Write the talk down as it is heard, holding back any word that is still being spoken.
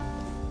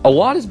A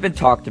lot has been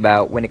talked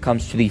about when it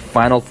comes to the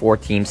final four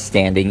teams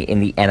standing in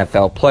the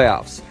NFL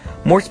playoffs.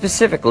 More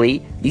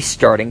specifically, the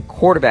starting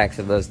quarterbacks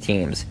of those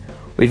teams.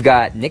 We've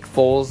got Nick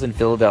Foles in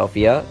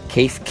Philadelphia,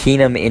 Case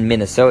Keenum in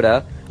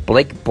Minnesota,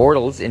 Blake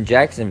Bortles in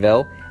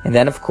Jacksonville, and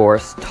then, of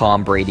course,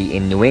 Tom Brady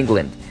in New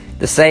England.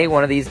 To say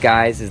one of these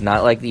guys is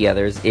not like the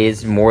others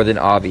is more than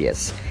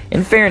obvious.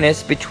 In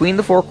fairness, between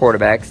the four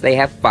quarterbacks, they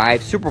have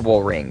 5 Super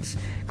Bowl rings.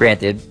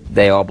 Granted,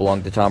 they all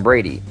belong to Tom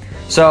Brady.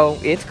 So,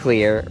 it's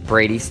clear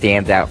Brady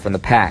stands out from the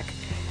pack.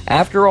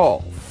 After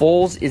all,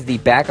 Foles is the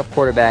backup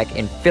quarterback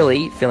in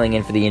Philly, filling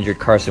in for the injured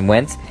Carson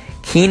Wentz.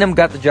 Keenum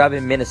got the job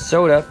in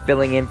Minnesota,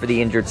 filling in for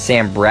the injured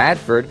Sam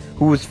Bradford,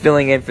 who was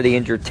filling in for the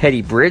injured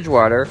Teddy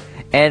Bridgewater.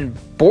 And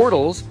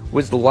Bortles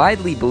was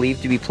widely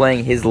believed to be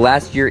playing his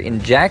last year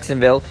in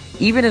Jacksonville,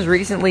 even as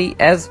recently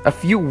as a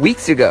few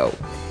weeks ago.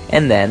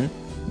 And then,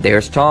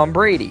 there's Tom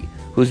Brady,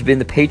 who's been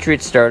the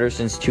Patriots starter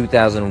since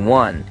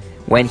 2001,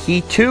 when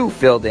he too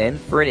filled in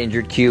for an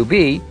injured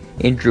QB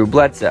in Drew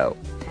Bledsoe.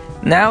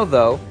 Now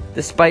though,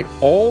 despite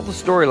all the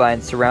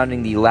storylines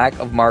surrounding the lack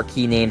of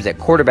marquee names at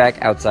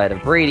quarterback outside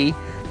of Brady,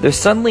 there's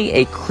suddenly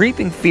a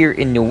creeping fear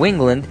in New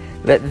England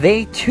that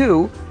they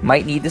too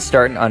might need to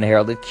start an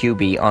unheralded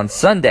QB on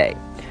Sunday.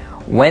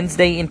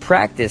 Wednesday in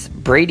practice,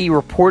 Brady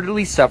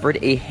reportedly suffered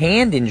a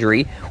hand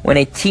injury when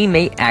a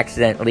teammate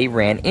accidentally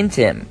ran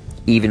into him.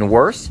 Even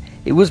worse,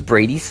 it was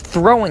Brady's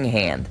throwing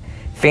hand.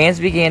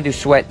 Fans began to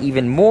sweat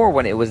even more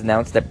when it was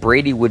announced that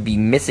Brady would be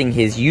missing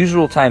his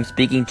usual time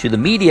speaking to the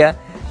media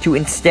to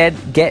instead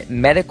get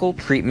medical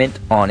treatment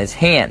on his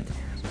hand.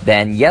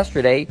 Then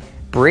yesterday,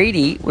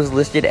 Brady was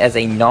listed as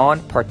a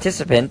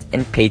non-participant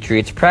in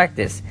Patriots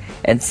practice,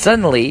 and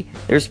suddenly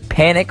there's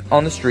panic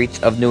on the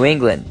streets of New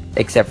England,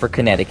 except for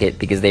Connecticut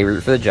because they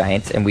root for the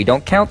Giants and we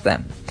don't count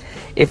them.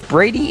 If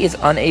Brady is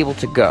unable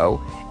to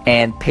go,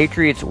 and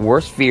Patriots'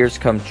 worst fears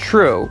come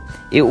true,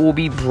 it will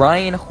be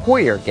Brian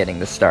Hoyer getting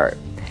the start.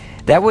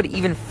 That would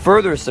even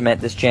further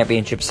cement this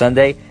championship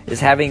Sunday as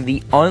having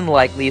the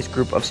unlikeliest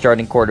group of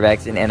starting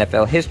quarterbacks in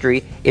NFL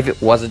history if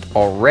it wasn't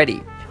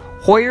already.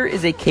 Hoyer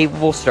is a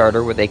capable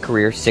starter with a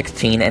career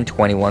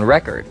 16-21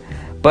 record,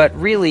 but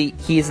really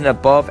he is an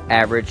above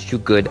average to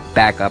good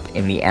backup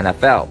in the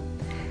NFL.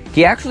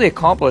 He actually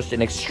accomplished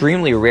an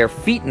extremely rare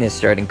feat in his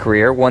starting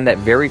career, one that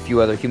very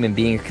few other human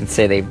beings can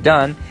say they've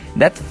done.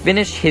 That's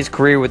finished his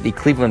career with the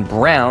Cleveland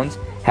Browns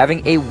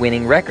having a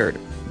winning record.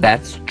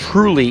 That's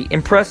truly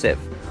impressive.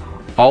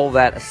 All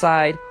that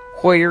aside,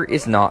 Hoyer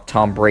is not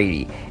Tom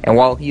Brady, and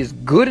while he is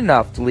good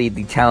enough to lead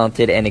the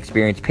talented and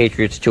experienced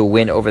Patriots to a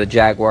win over the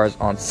Jaguars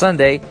on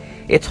Sunday,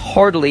 it's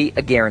hardly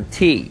a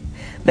guarantee.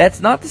 That's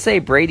not to say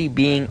Brady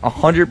being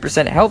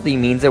 100% healthy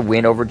means a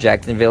win over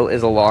Jacksonville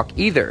is a lock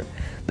either.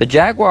 The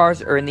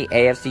Jaguars are in the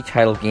AFC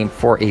title game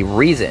for a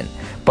reason,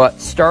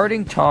 but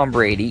starting Tom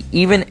Brady,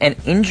 even an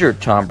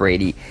injured Tom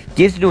Brady,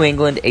 gives New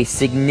England a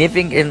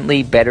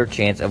significantly better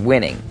chance of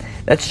winning.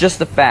 That's just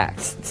the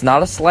facts. It's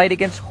not a slight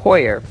against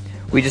Hoyer.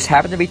 We just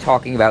happen to be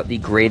talking about the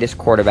greatest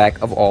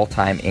quarterback of all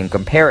time in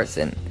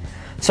comparison.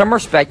 Some are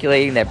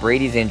speculating that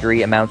Brady's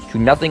injury amounts to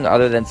nothing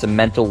other than some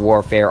mental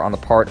warfare on the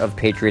part of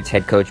Patriots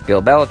head coach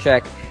Bill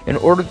Belichick in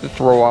order to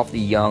throw off the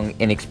young,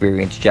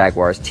 inexperienced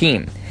Jaguars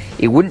team.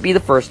 It wouldn't be the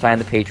first time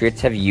the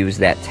Patriots have used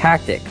that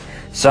tactic.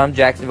 Some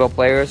Jacksonville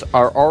players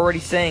are already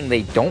saying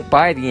they don't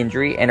buy the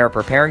injury and are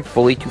preparing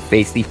fully to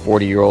face the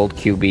 40-year-old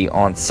QB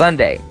on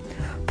Sunday.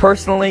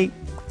 Personally,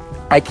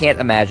 I can't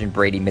imagine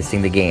Brady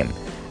missing the game.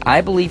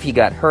 I believe he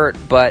got hurt,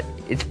 but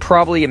it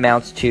probably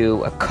amounts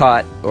to a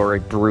cut or a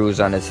bruise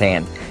on his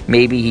hand.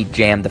 Maybe he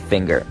jammed a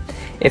finger.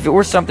 If it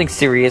were something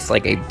serious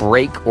like a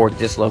break or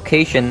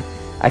dislocation,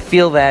 I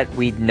feel that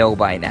we'd know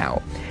by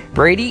now.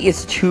 Brady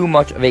is too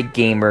much of a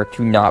gamer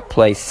to not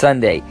play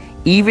Sunday,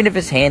 even if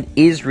his hand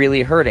is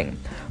really hurting.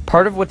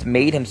 Part of what's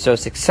made him so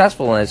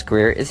successful in his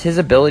career is his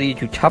ability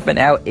to toughen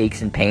out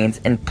aches and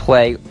pains and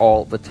play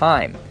all the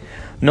time.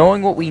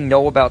 Knowing what we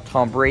know about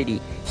Tom Brady,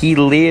 he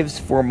lives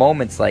for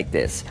moments like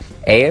this.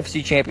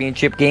 AFC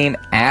Championship game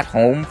at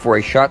home for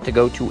a shot to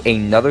go to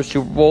another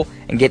Super Bowl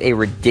and get a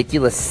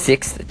ridiculous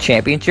 6th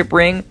championship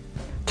ring?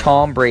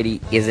 Tom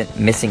Brady isn't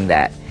missing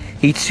that.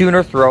 He'd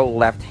sooner throw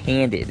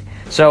left-handed.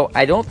 So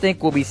I don't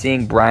think we'll be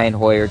seeing Brian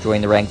Hoyer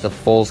join the ranks of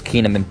Foles,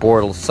 Keenum, and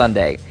Bortles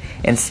Sunday.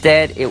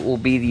 Instead, it will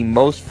be the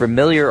most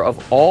familiar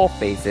of all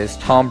faces,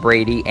 Tom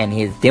Brady and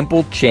his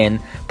dimpled chin,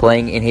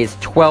 playing in his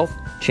 12th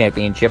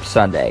championship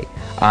Sunday.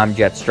 I'm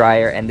Jet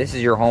Stryer, and this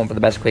is your home for the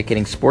best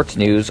quick-hitting sports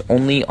news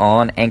only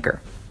on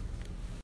Anchor.